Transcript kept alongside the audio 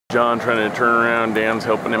John trying to turn around, Dan's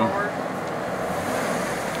helping him.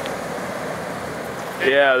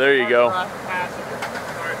 Yeah, there you go.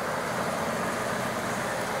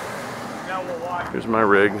 Here's my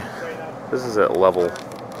rig. This is at level. Right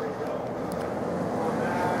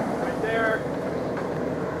there.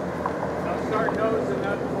 Now start nosing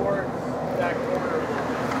up towards that corner.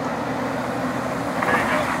 There you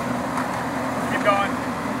go. Keep going.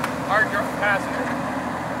 Hard passenger.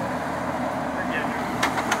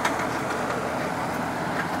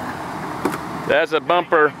 That's a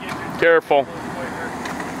bumper. Careful. Right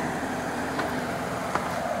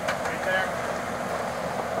there.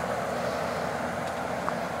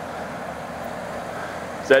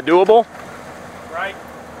 Is that doable? Right.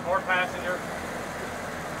 More passenger.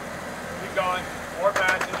 Keep going. More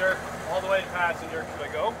passenger. All the way to passenger. Should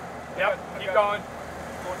I go? Yep. Keep going.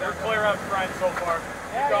 You're clear up front so far.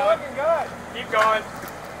 Keep going. Looking good. Keep going.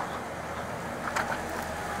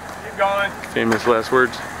 Keep going. Famous last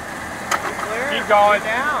words. Keep going.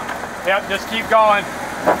 Down. Yep, just keep going.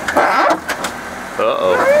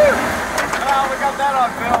 Uh-oh. Oh, we got that on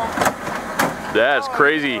film. That's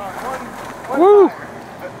crazy. Woo!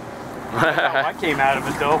 I came out of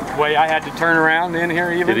it though. Wait, I had to turn around in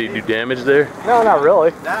here even. Did he do damage there? No, not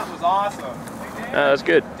really. That was awesome. Oh, that's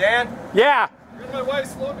good. Dan? Yeah. My wife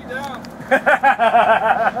slowed me down.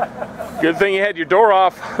 Good thing you had your door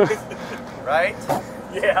off. Right?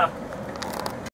 Yeah.